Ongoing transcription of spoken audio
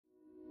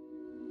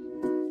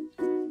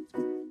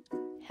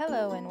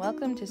Hello and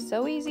welcome to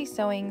So Easy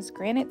Sewing's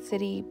Granite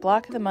City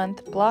Block of the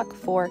Month Block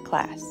 4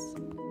 class.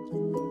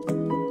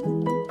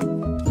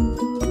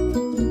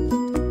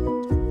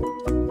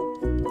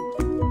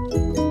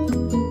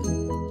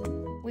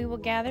 We will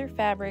gather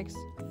fabrics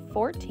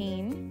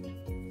 14,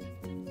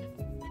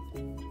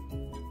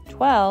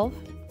 12,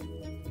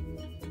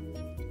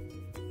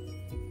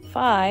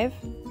 5,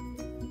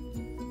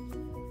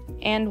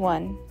 and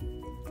 1.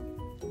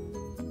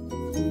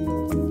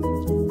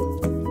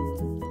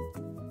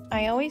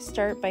 I always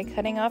start by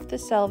cutting off the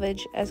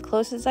selvage as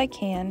close as I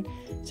can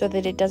so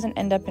that it doesn't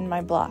end up in my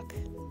block.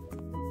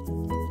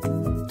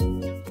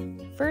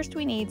 First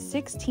we need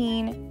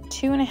 16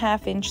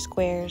 2.5-inch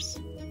squares.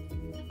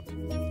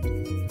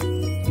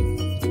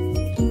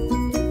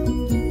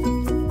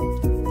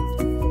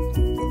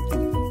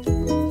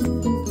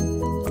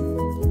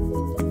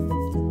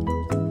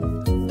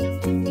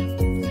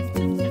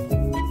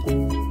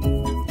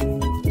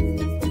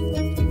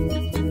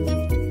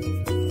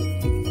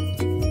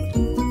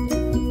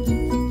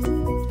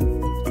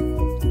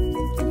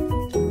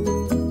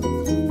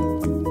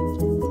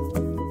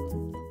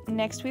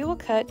 Next we will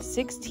cut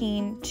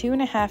 16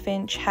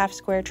 2.5-inch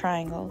half-square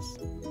triangles.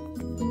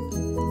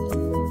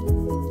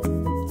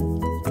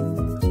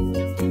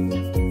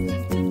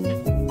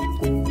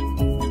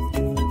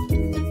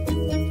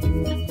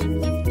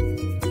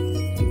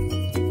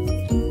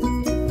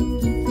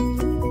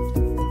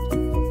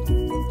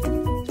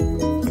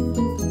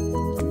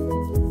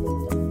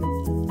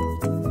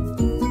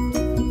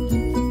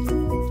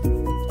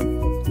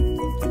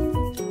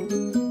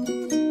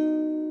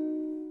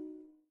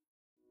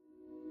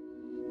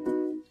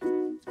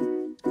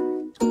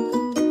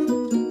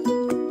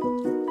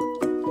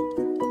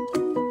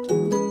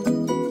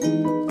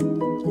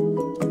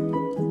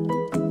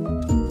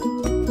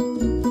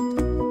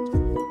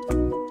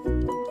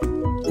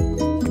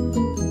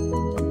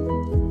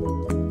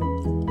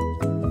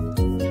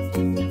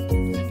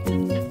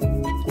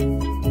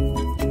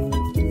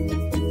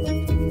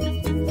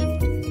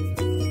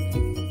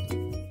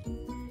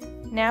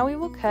 Now we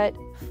will cut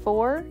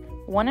 4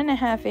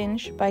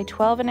 1.5-inch by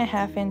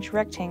 12.5-inch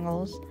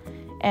rectangles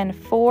and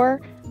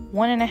 4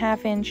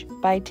 1.5-inch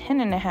by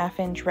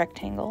 10.5-inch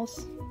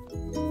rectangles.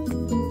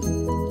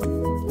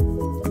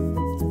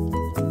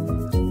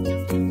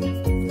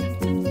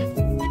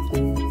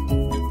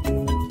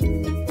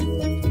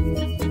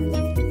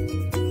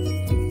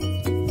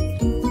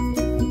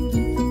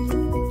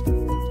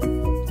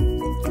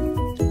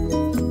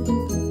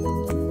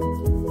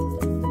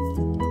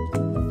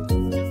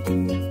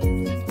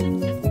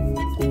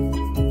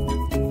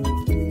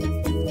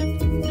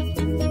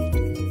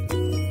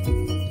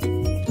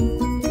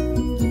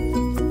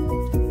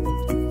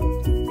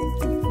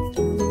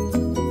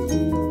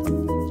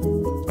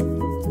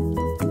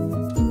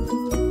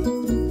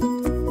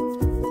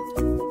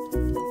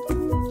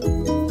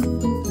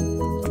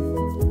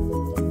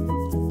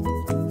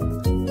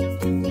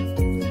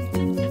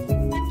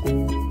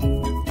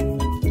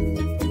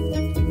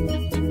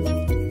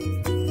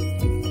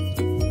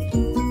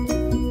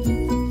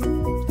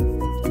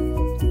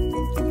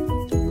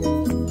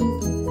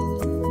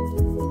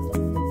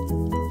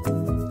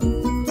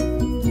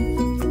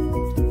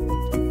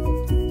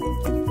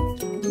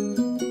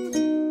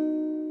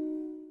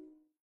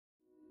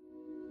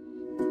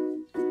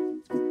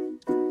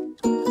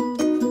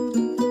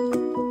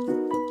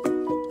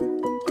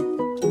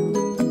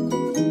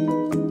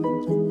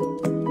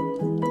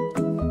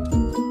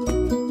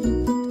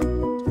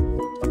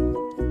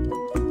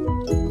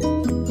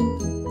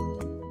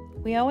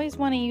 We always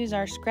want to use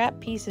our scrap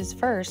pieces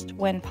first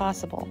when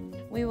possible.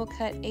 We will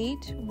cut 8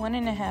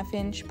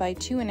 1.5-inch by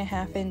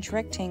 2.5-inch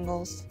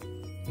rectangles.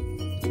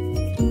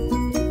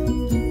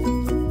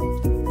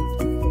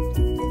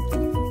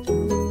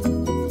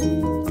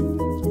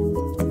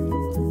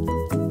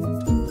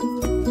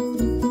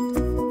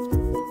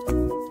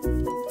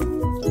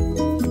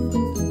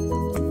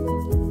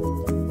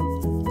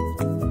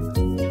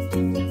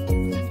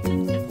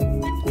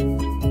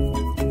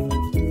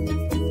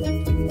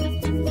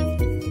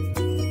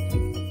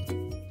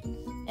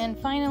 And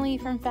finally,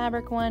 from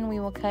fabric 1, we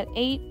will cut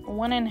 8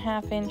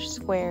 1.5-inch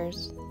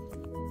squares.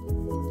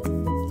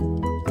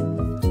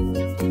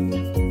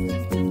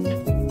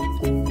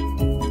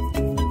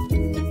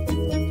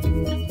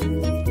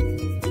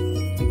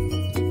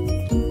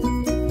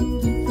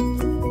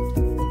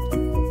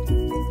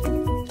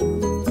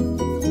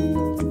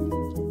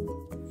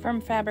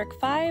 From fabric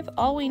 5,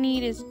 all we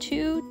need is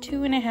 2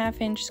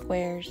 2.5-inch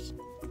squares.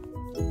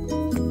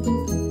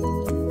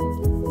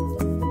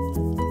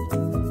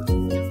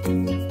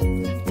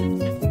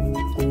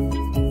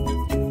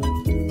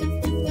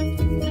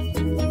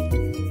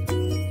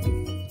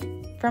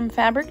 From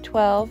fabric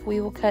 12, we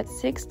will cut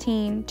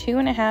 16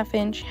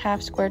 2.5-inch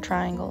half-square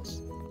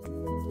triangles.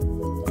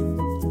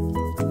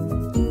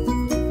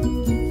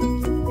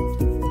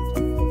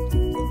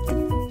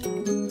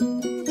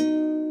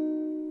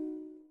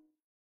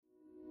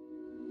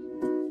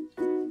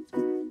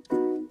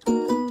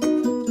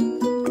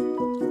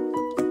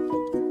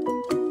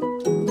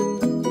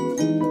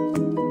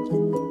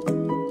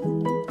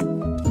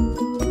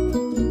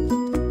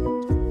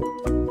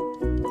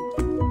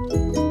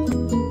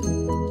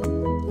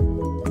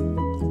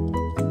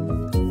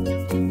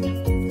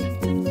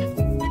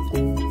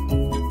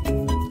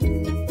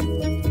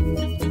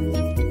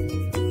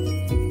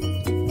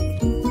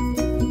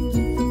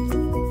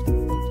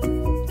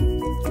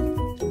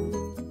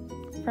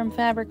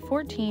 fabric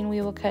 14, we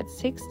will cut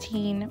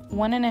 16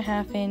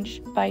 1.5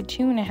 inch by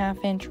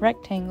 2.5 inch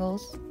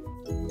rectangles.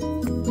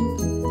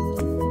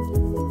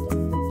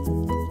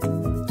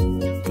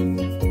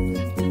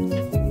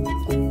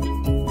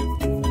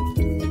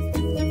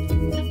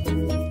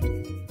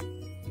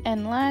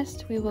 And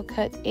last, we will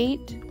cut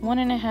 8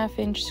 1.5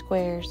 inch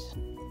squares.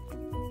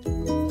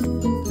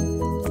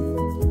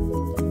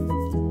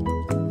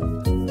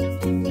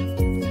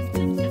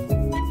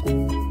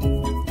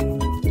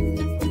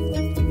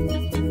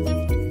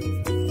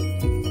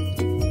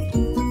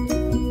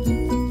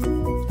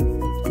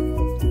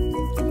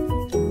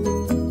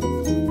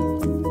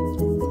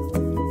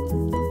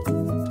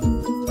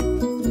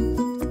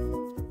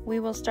 We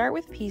will start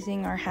with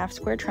piecing our half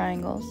square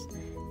triangles.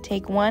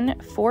 Take one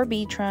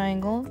 4B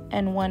triangle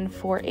and one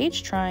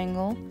 4H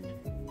triangle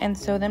and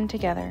sew them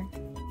together.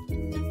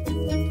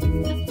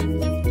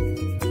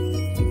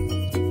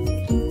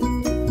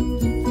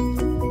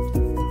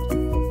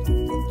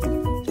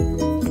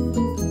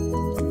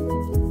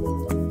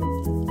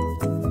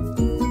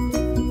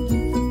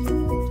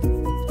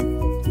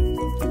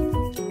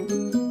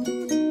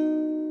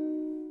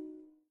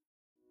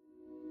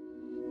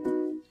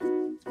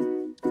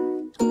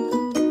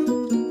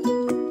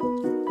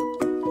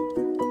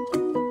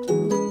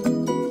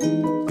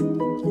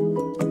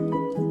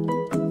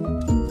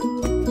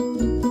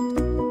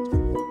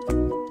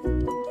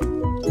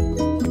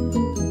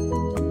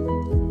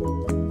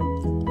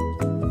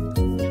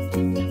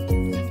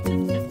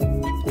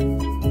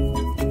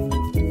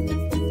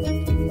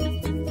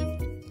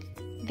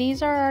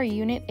 These are our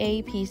Unit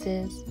A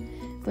pieces.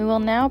 We will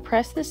now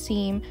press the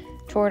seam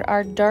toward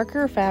our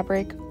darker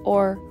fabric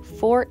or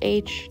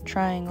 4H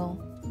triangle.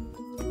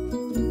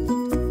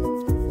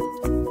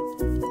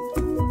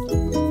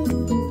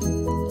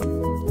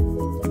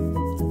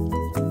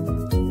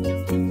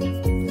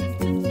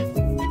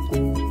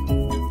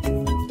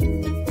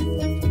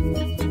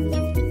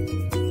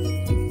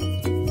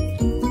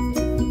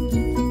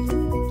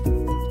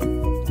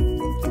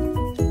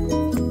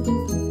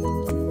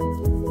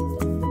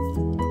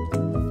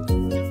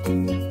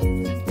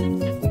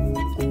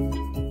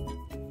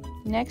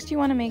 Next, you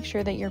want to make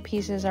sure that your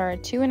pieces are a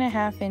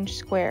 2.5 inch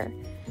square,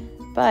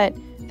 but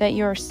that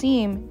your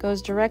seam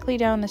goes directly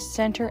down the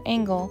center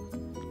angle,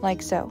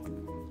 like so.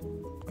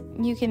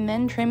 You can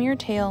then trim your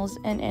tails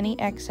and any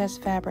excess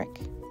fabric.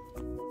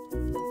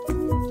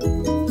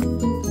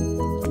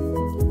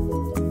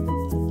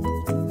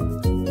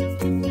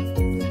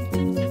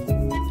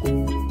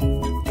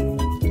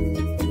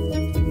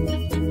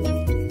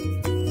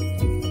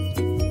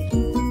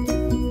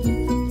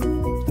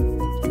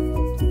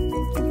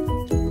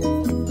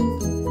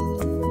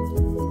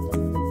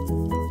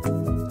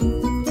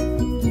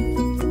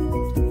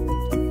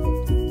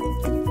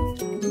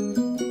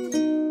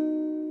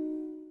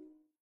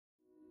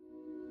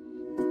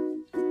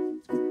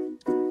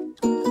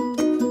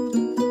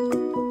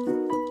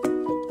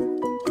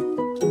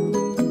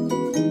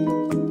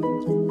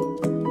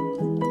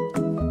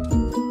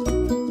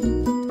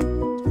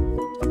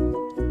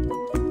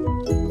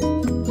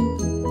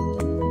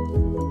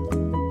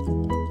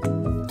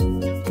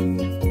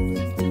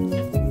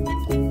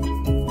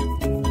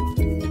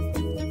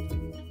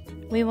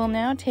 We will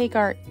now take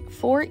our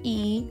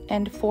 4E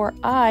and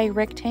 4I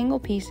rectangle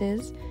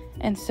pieces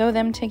and sew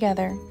them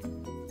together.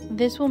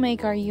 This will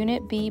make our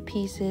Unit B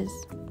pieces.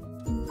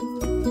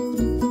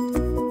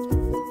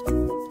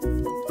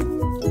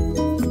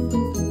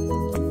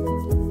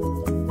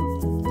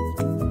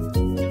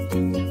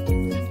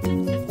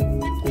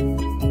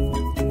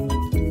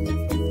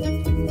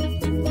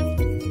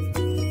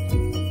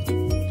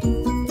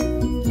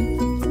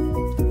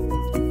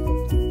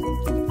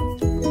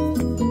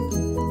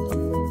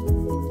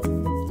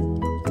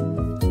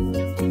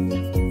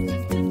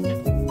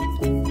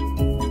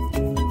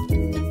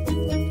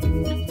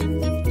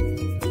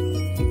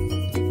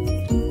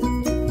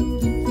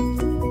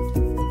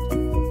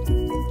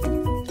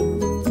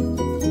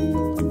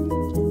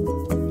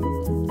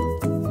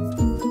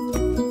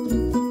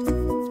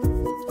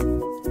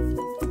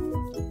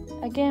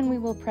 Again, we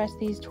will press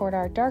these toward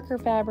our darker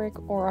fabric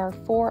or our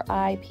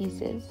 4I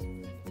pieces.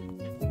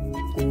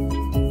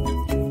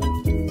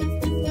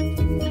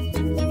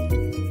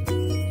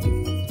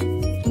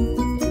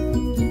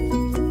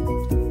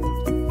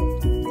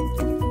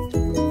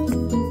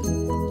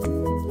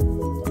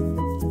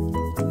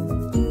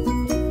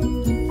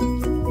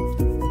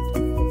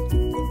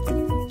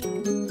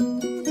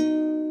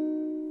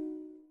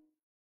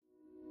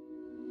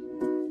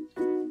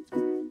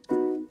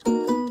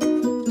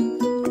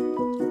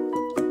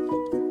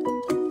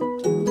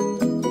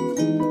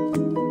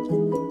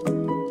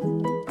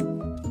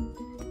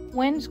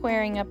 When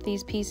squaring up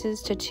these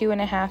pieces to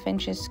 2.5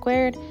 inches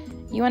squared,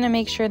 you want to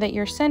make sure that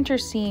your center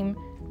seam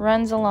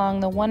runs along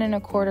the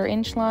 1.25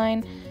 inch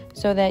line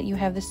so that you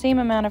have the same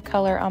amount of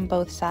color on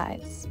both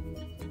sides.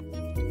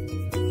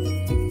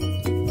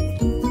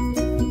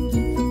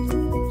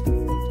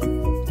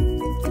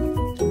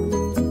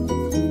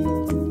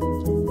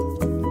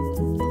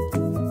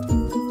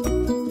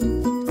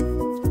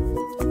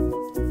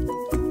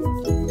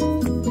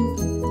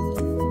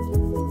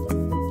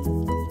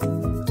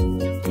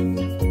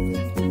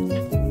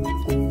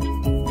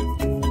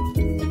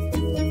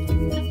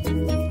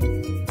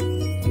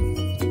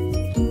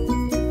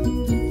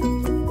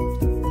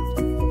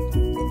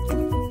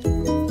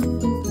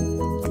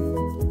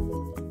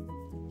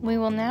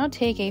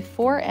 take a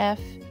 4F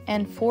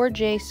and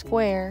 4J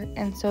square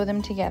and sew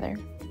them together.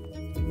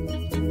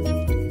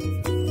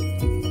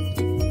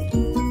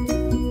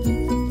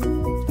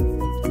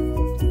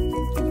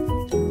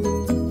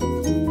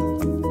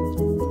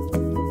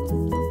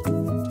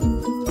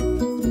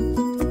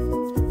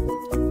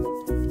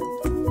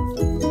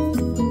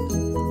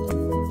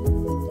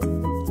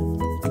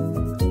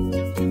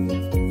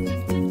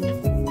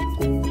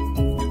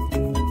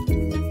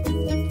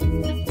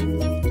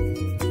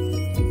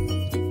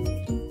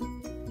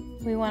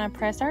 We want to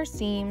press our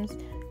seams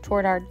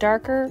toward our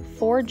darker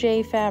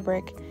 4J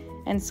fabric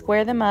and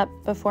square them up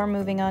before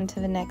moving on to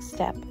the next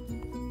step.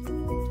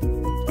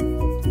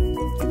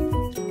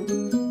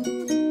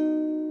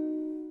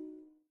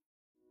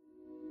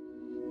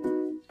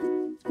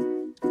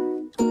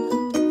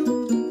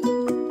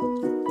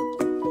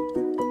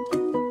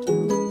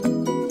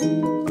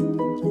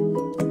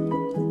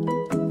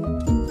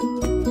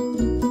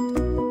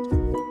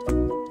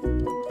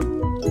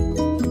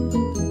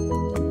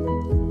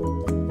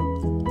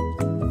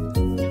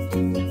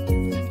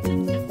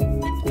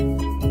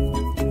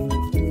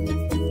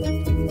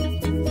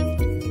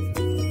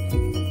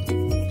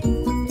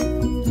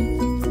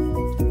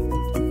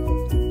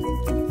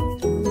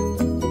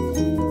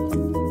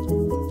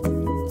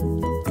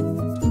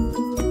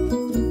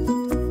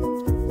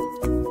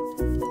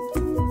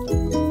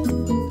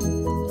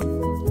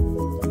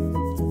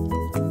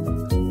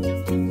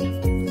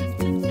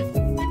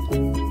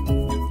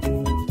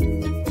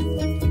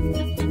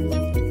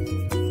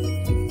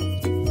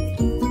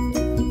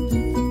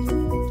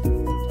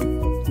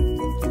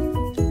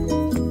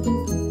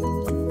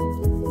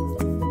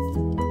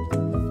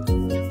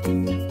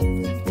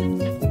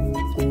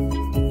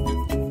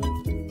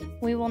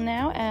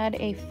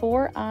 A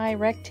 4-eye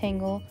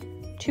rectangle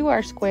to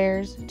our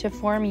squares to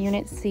form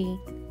Unit C.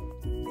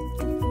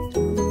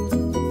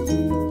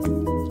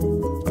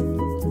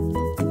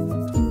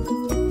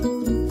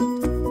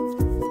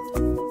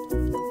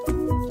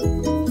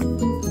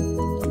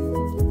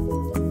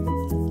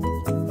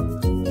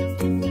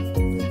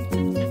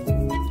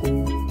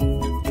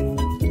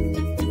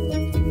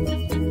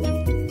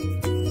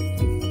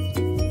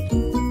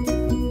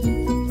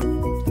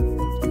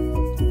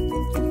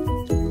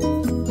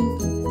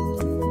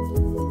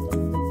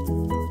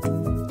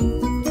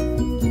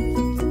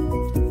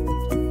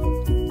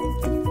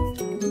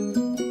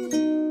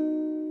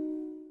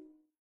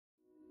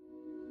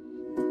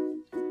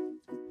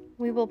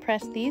 We will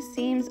press these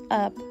seams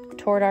up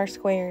toward our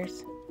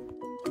squares.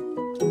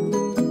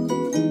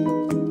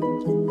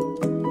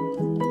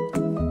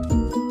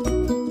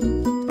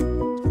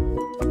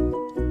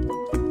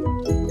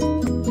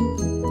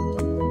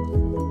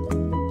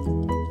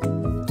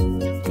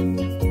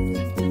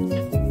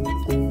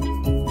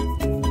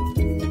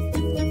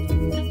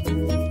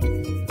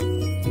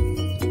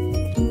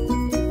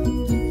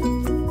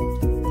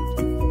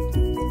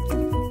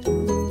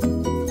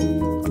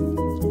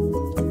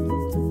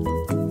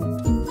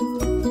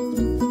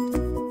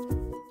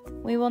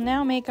 We will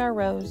now make our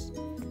rows.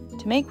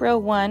 To make row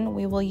 1,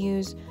 we will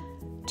use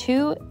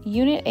 2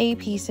 Unit A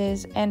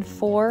pieces and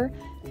 4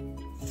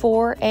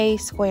 4A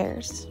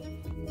squares.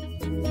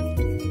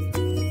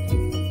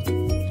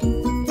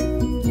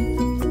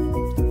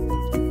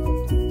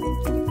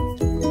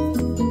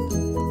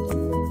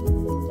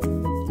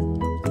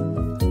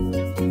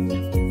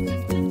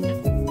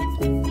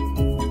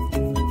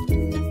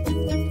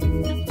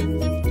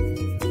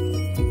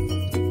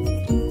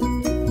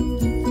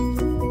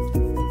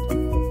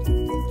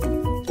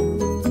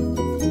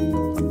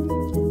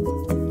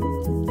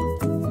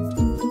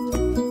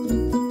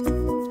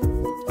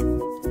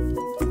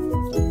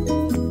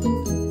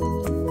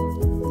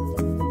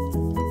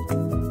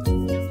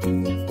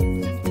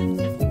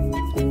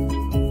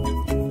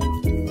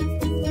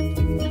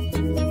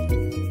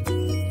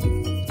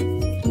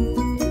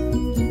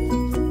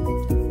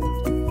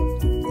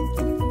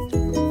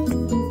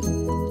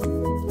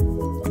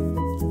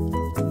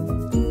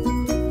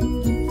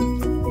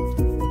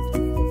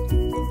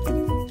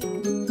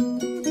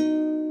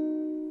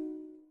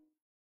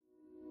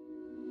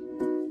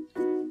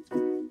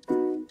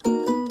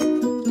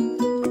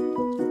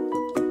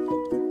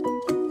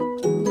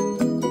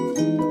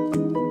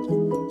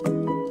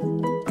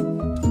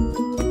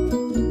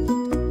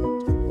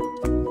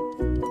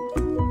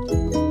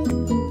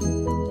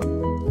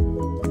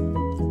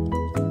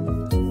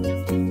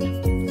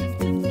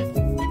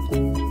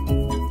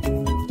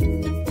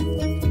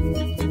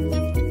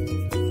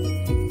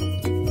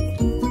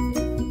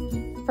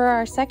 For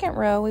our second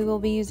row, we will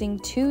be using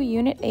 2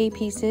 Unit A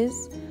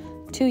pieces,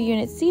 2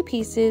 Unit C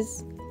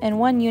pieces, and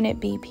 1 Unit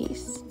B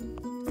piece.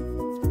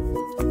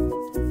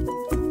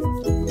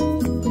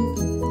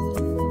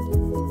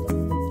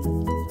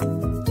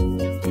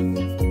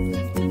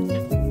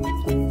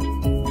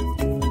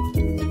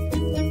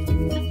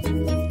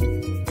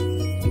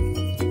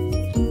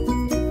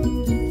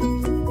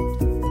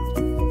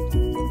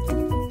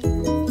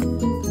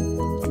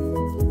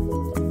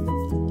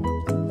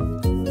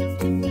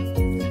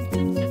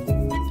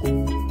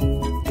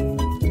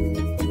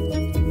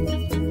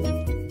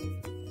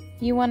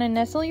 You want to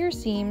nestle your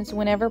seams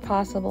whenever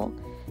possible.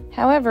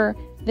 However,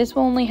 this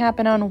will only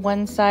happen on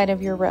one side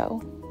of your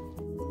row.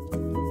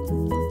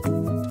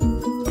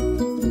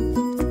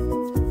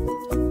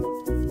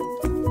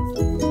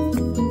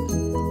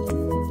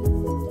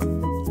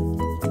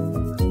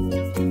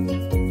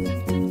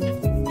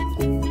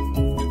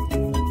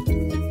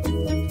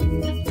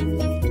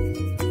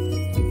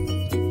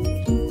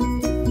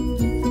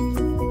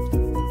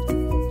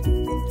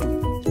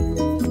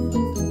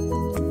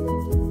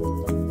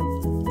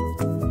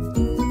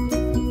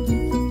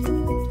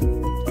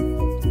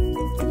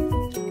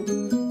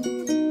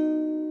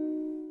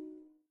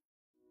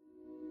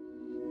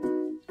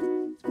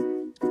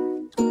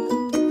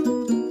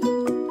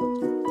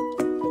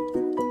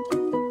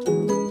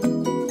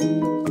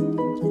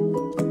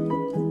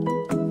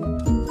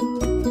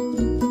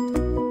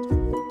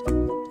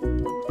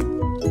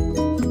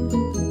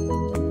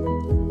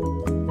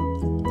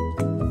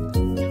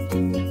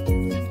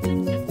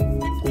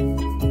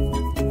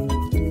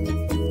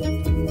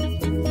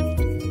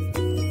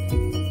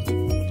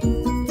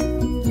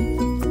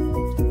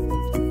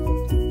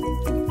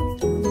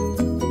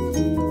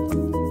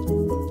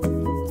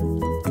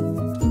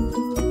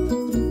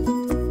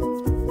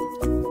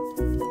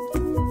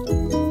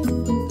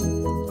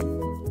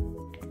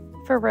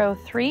 For row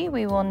 3,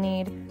 we will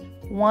need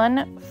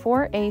 1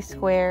 4A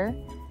square,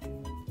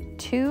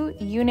 2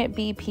 unit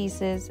B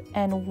pieces,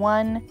 and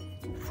 1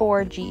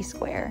 4G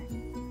square.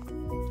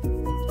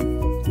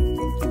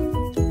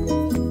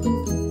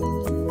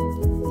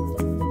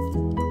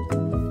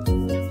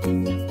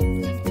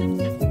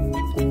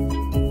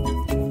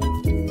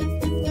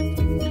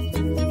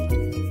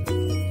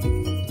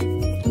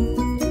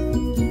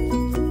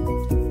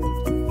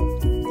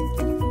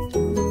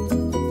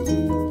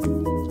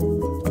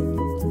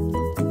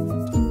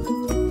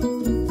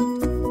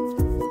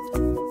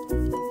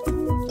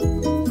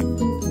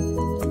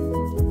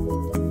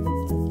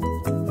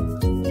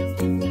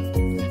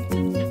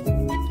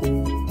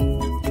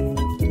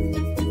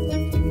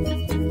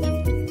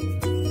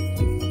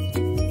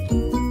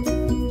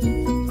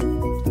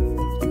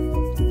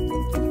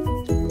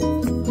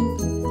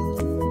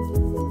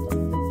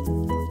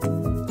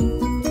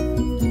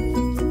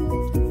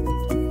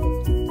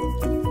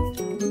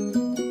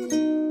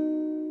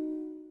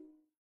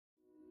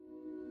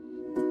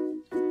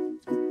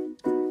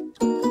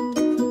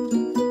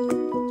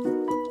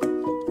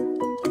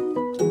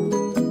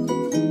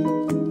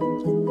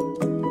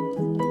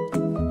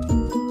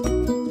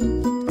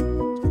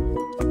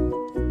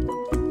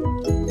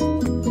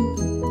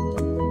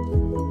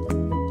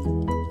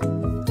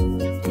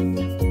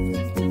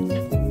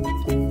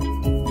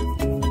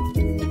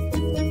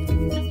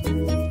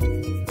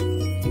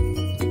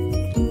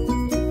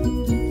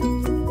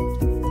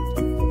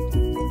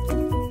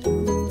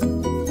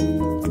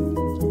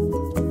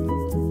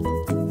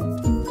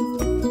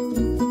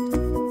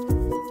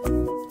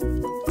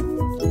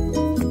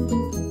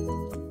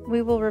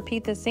 We will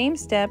repeat the same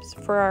steps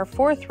for our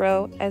 4th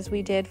row as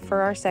we did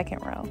for our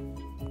 2nd row.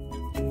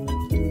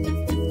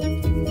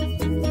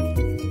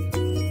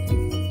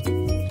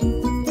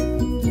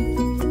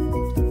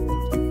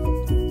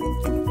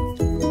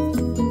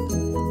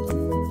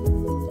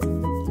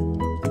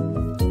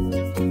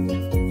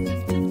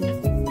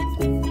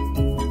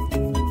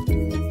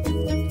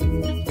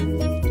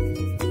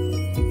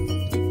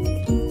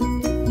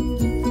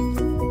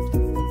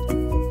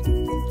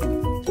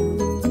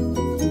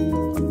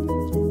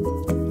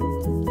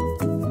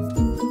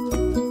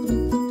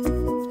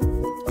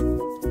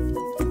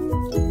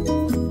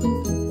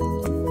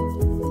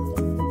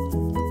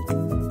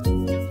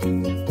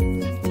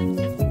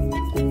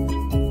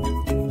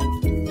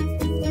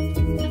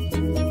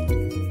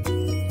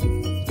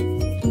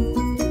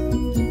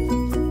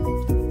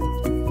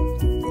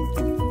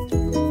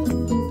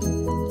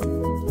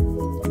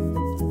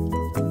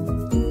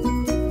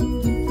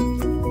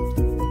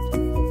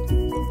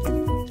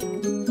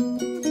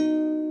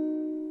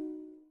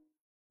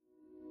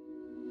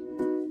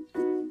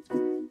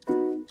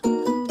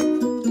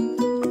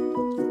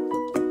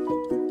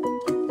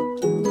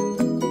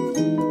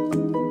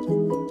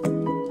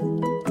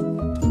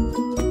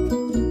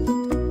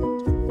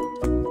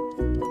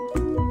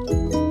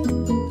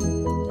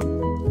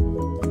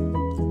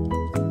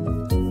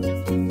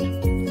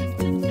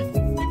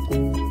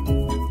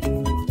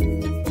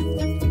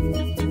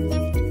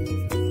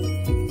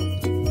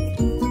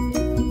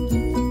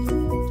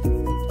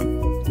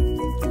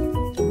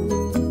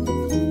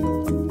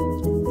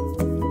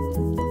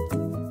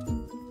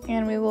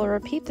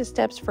 Repeat the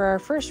steps for our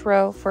 1st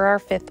row for our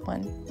 5th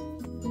one.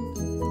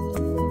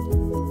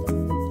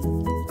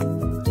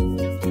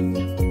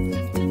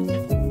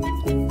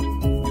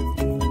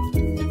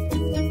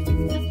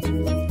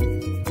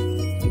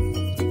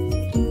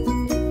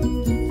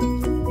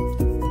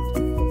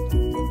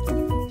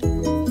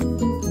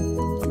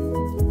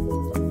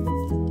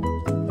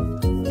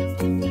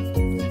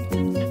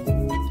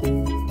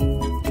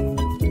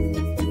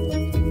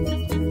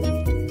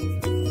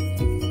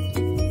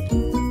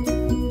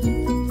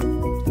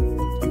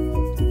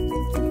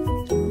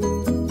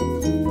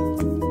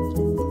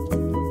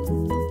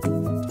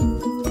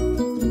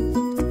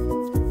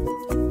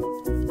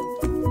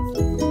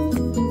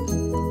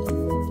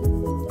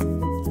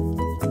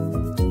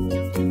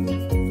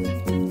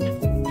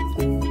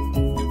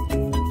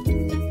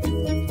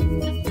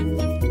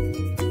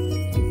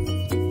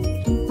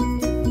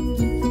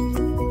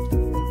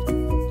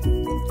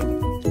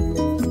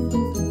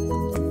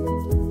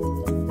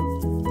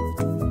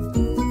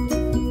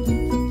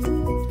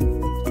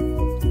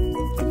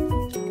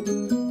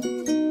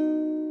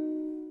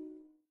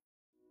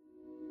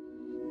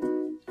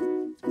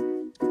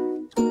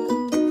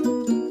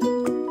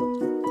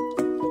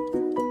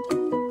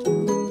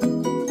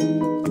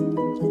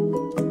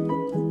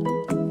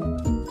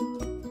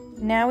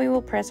 Now we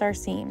will press our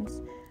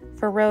seams.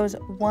 For rows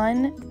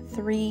 1,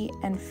 3,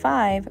 and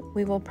 5,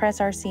 we will press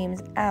our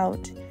seams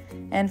out,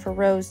 and for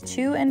rows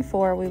 2 and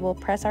 4, we will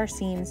press our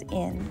seams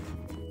in.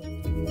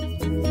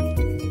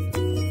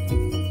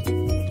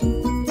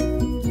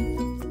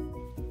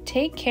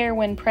 Take care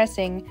when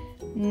pressing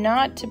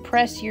not to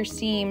press your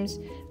seams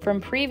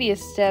from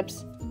previous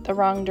steps the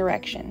wrong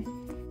direction.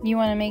 You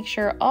want to make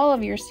sure all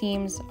of your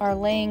seams are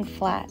laying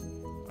flat.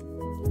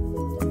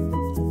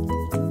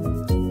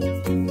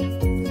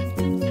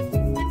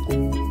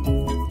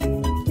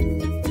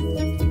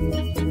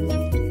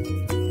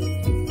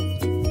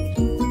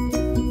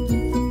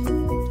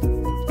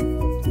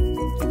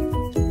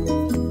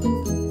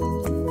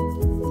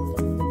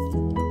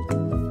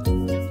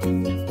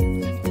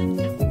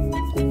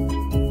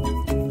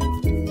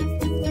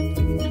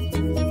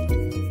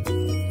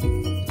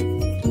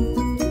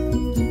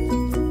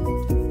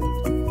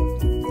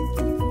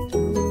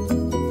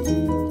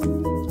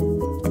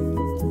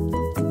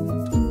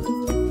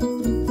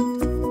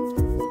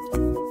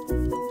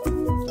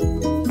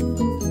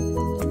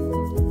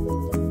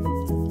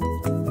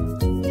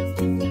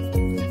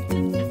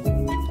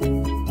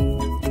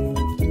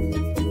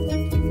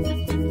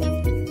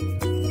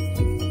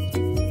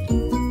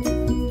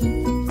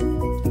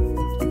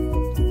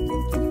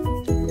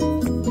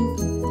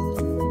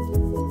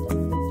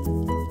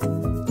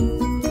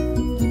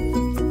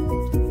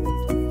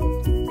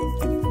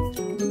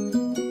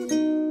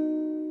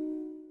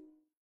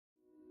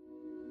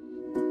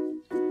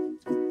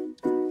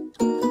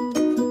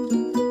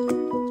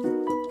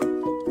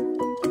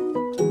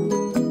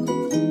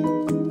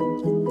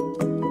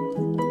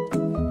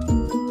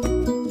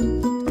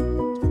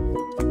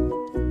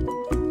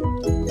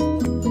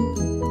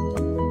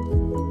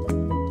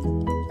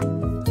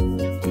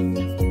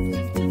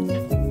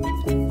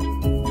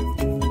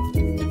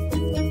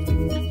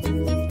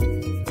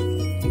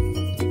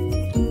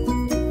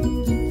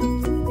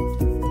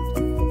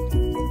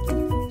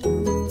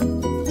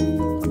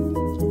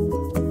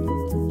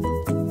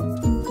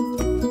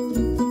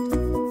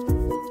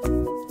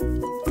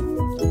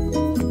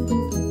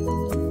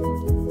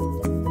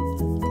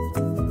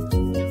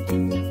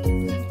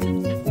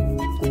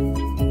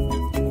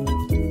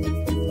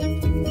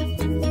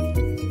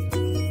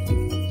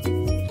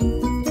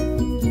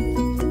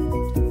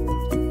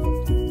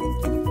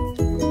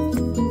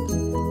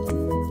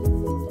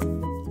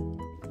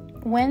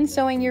 When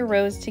sewing your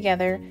rows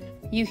together,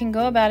 you can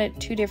go about it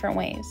two different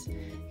ways.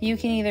 You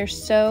can either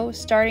sew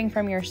starting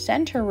from your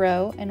center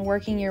row and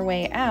working your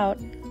way out,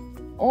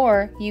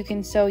 or you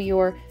can sew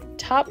your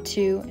top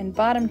 2 and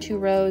bottom 2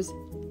 rows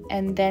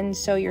and then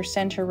sew your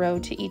center row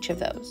to each of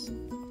those.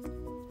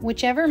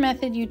 Whichever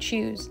method you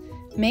choose,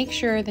 make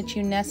sure that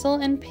you nestle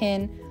and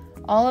pin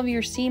all of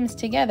your seams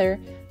together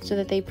so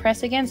that they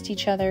press against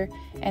each other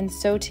and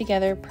sew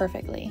together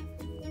perfectly.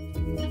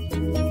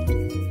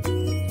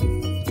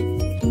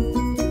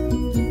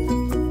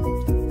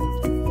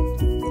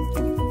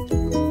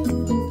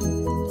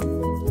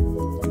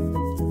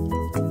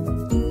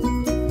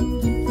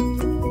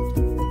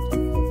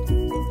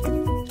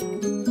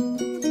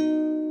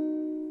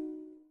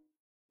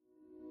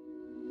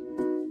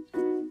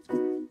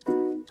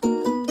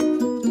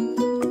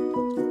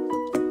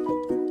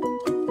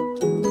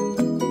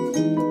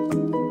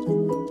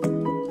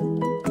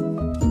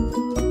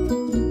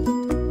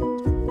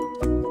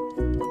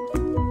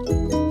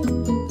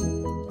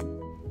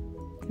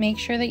 Make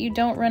sure that you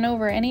don't run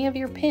over any of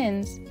your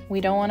pins.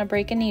 We don't want to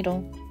break a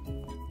needle.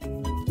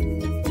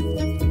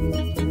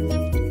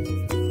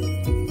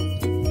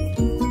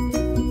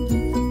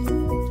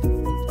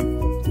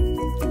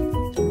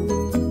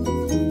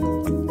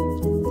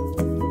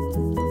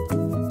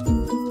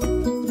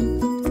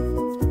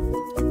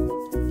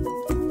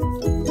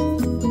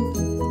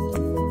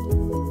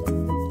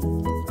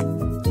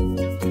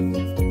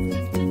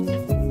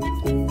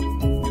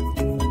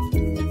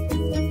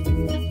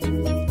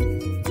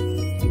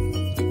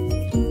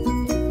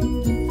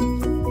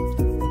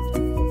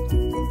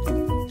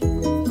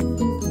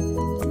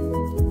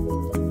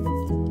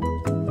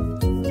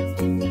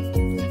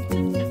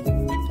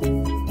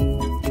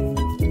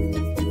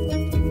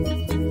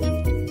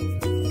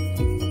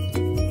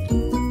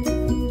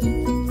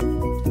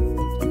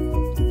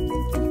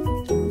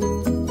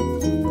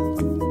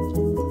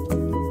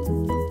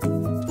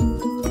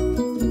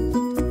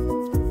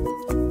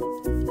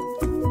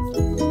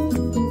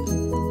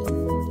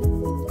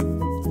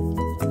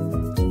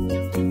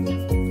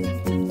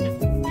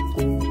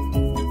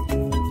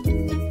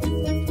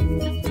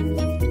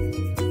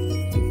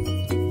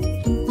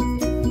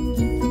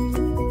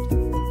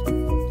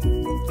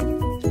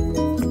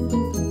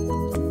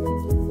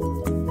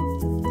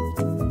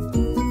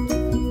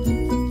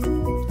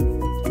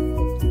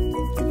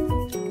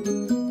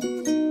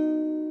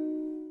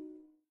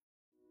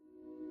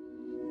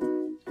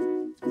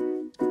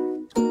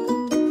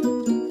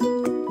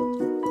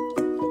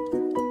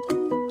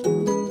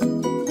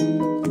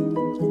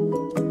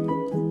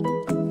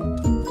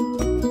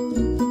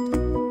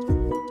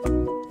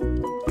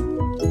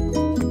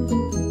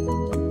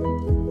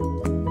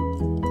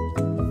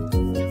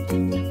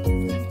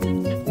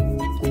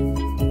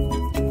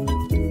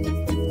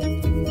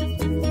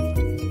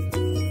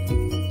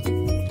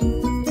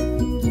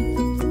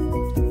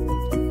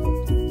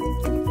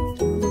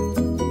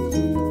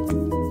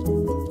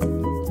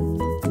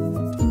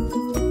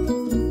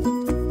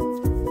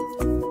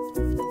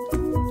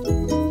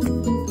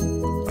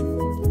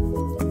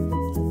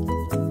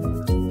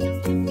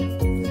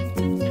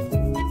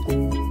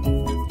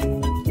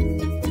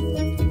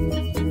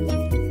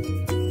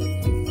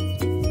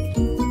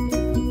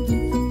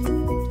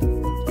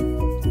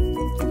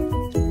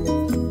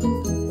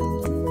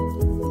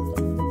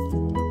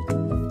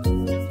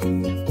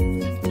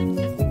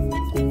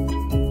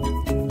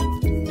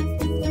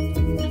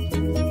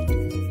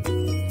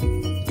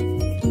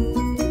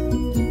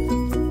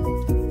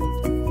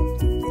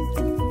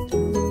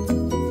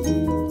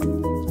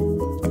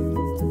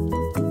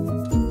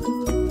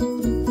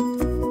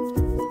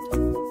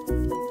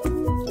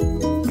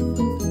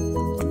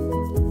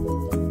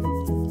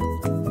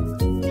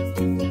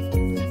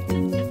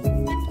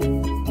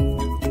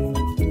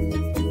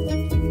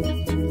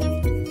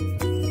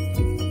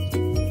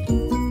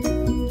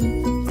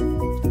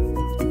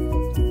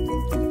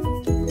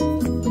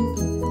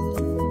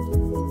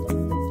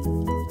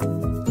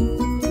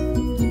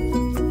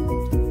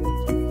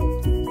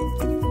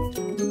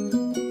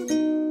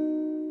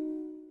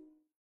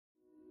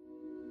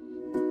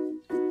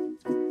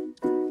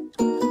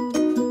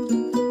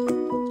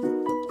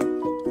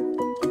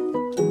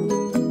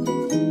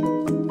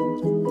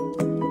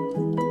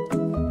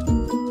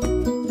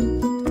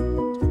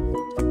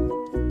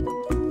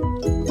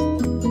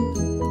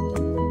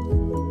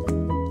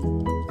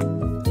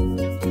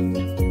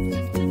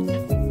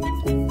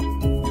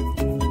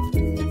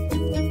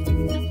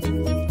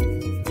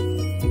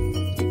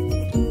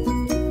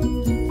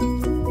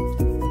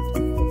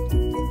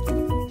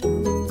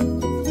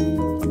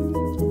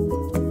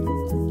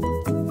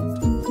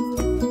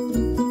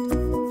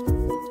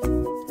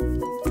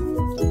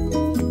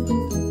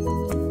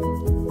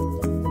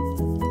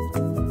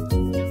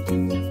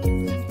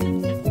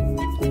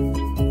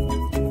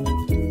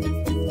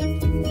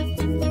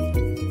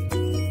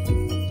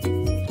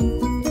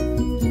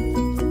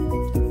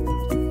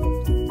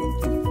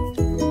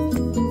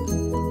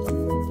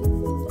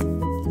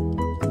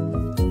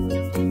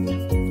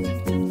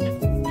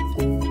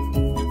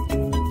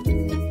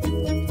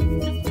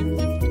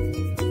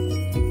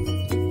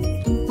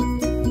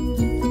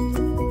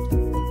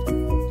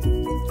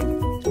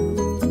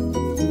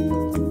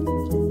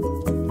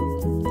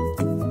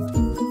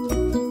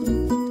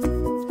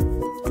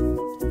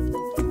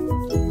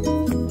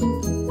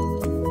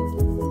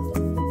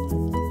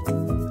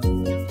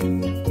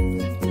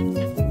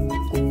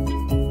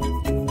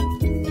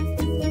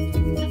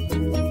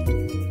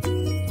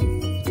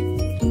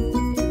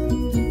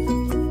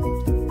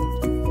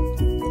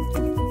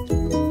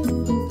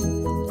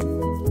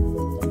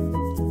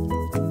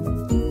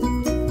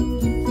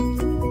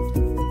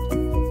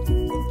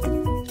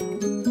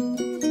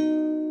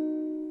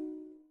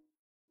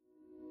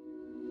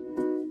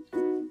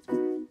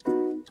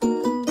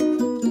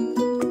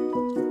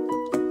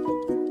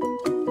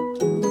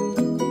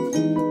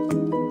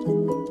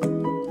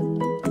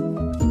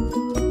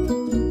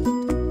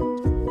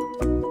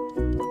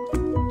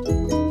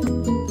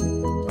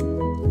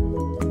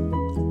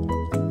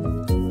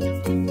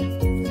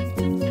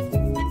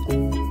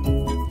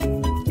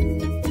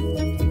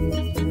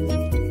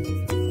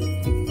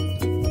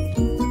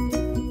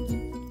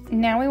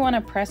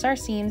 to press our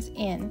seams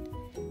in,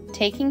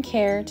 taking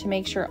care to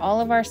make sure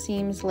all of our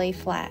seams lay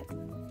flat.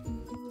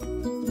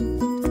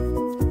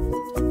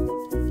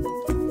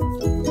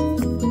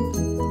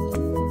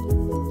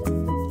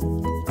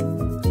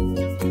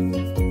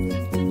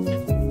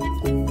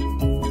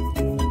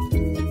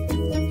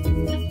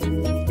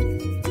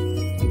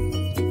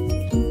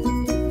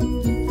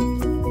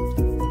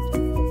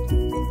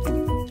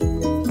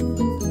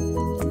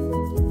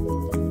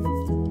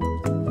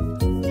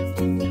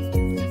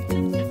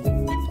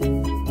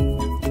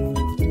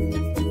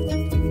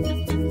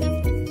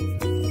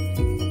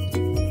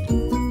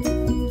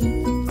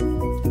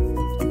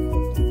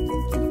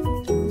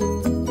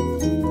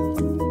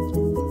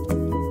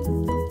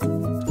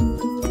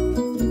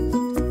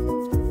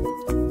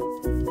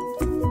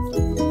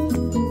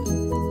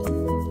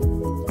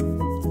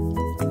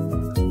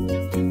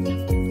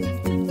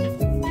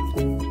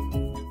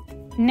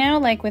 Now,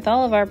 like with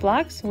all of our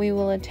blocks, we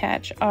will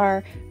attach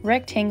our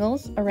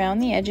rectangles around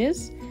the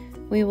edges.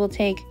 We will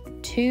take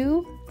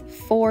two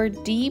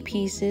 4D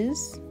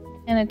pieces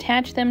and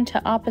attach them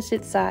to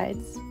opposite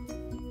sides.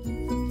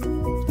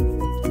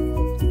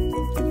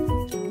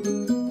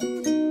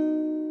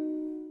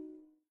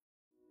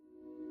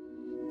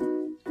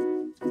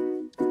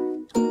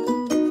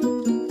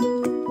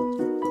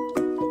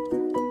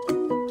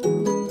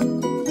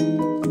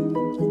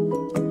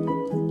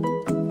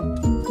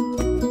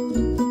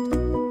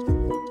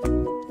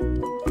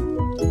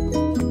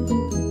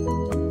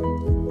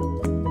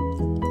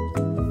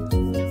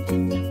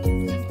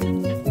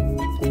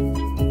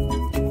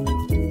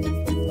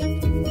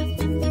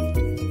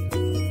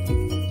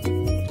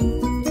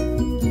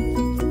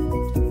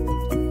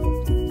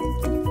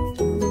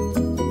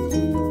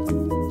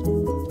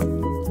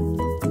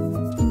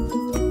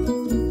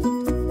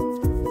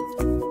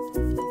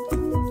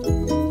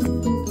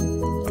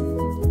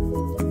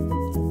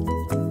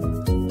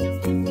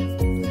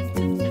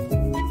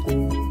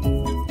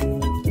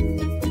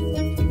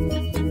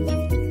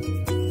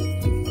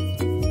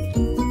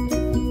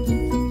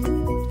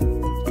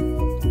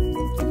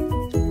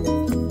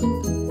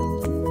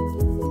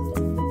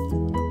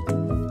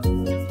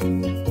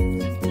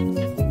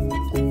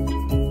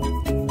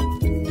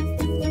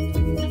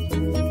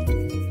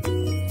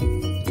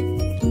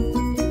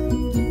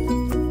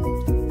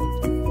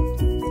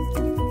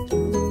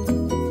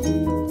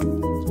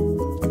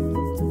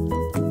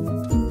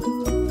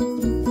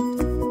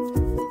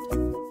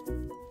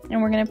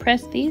 And we're going to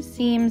press these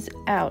seams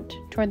out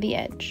toward the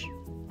edge.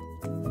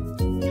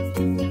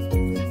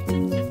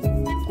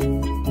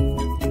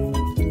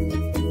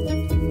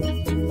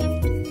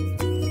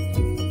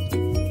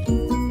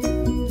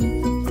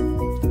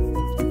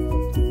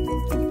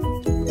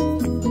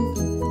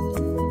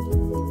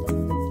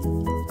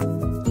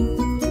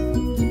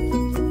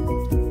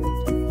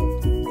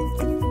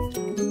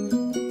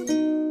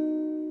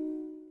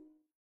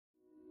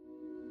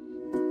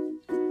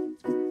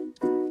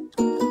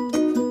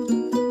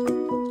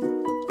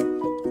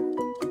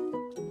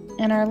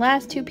 And our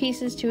last two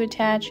pieces to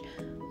attach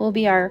will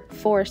be our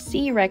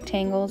 4C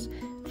rectangles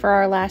for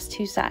our last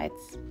two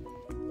sides.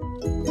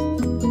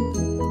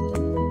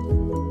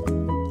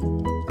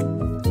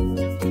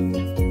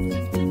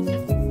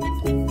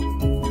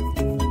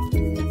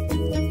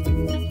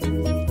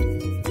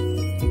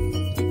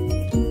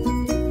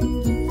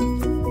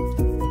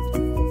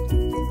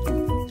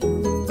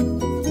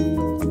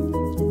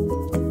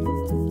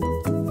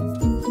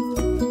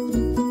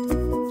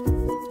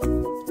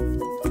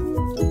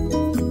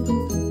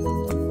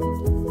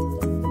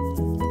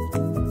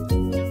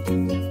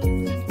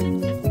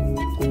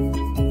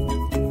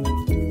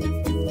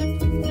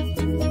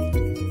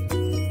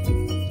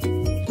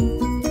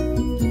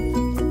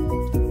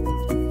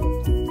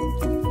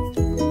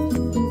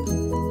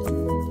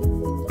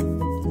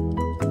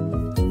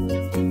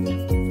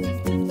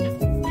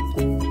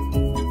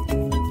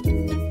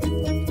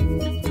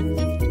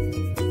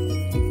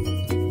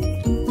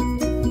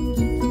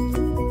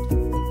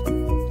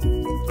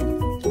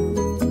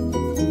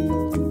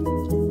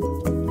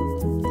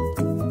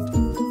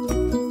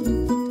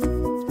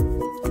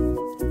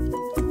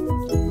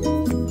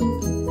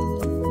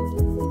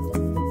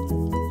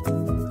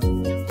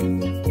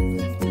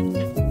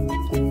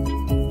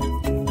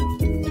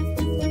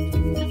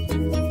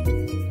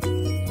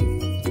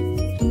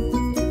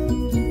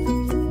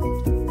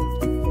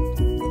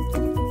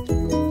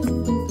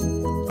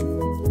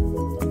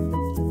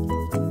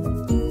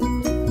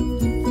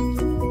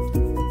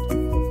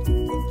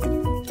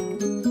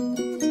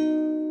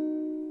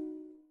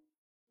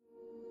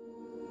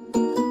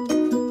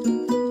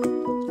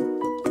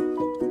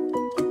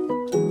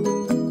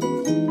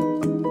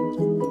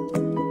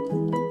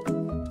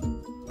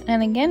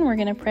 And again, we're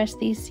going to press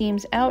these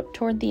seams out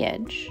toward the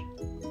edge.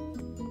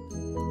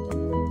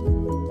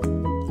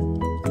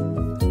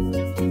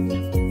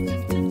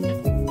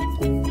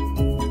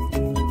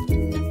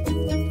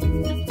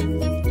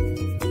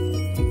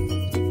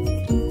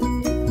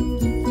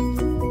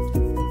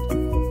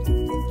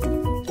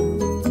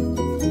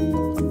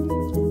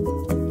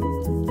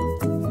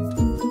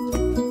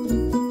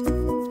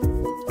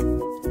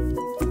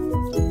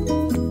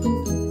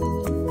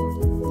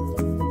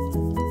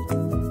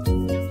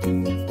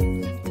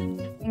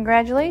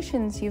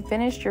 Congratulations, you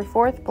finished your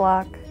fourth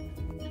block.